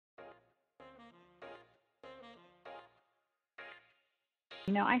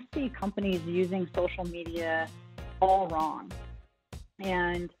I see companies using social media all wrong.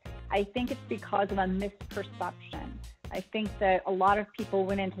 And I think it's because of a misperception. I think that a lot of people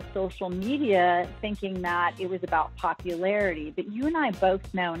went into social media thinking that it was about popularity. But you and I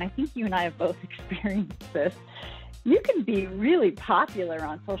both know, and I think you and I have both experienced this, you can be really popular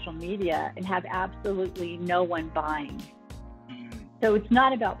on social media and have absolutely no one buying. So it's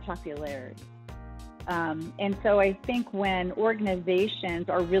not about popularity. And so I think when organizations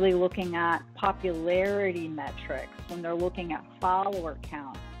are really looking at popularity metrics, when they're looking at follower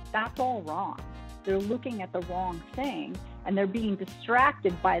count, that's all wrong. They're looking at the wrong thing, and they're being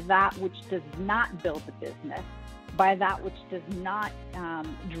distracted by that which does not build the business, by that which does not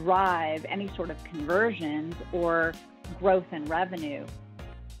drive any sort of conversions or growth in revenue.